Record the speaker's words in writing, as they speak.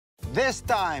This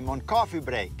time on coffee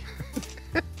break.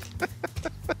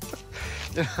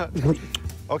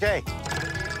 Okay.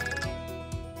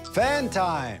 Fan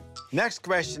time. Next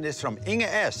question is from Inge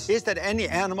S. Is there any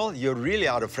animal you really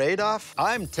are afraid of?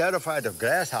 I'm terrified of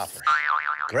grasshoppers.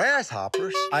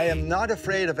 Grasshoppers? I am not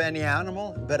afraid of any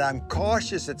animal, but I'm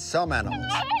cautious at some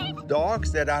animals.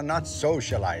 Dogs that are not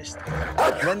socialized.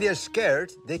 When they're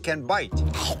scared, they can bite.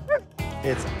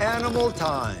 It's animal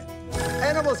time.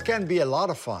 Animals can be a lot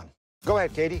of fun. Go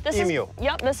ahead, Katie. Emu.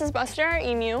 Yep, this is Buster, our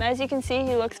emu. As you can see,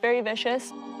 he looks very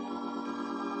vicious.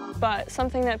 But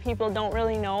something that people don't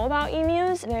really know about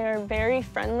emus, they're very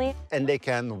friendly. And they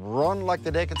can run like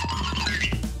the dickens.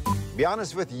 Be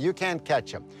honest with you, you can't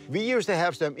catch them. We used to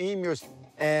have some emus,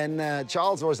 and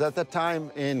Charles was at that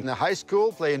time in high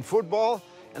school playing football.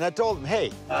 And I told him,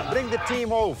 hey, bring the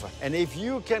team over. And if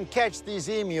you can catch these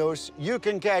emus, you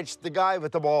can catch the guy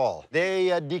with the ball.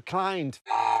 They declined.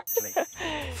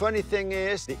 Funny thing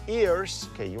is, the ears,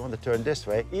 okay, you want to turn this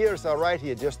way, ears are right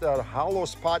here, just a hollow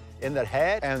spot in their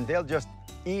head, and they'll just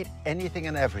eat anything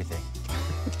and everything.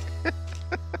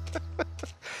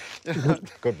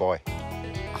 Good boy.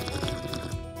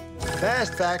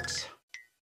 Fast facts.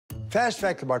 Fast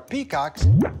fact about peacocks.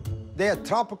 They are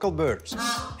tropical birds,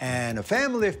 and a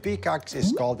family of peacocks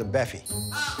is called a bevy.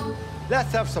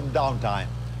 Let's have some downtime.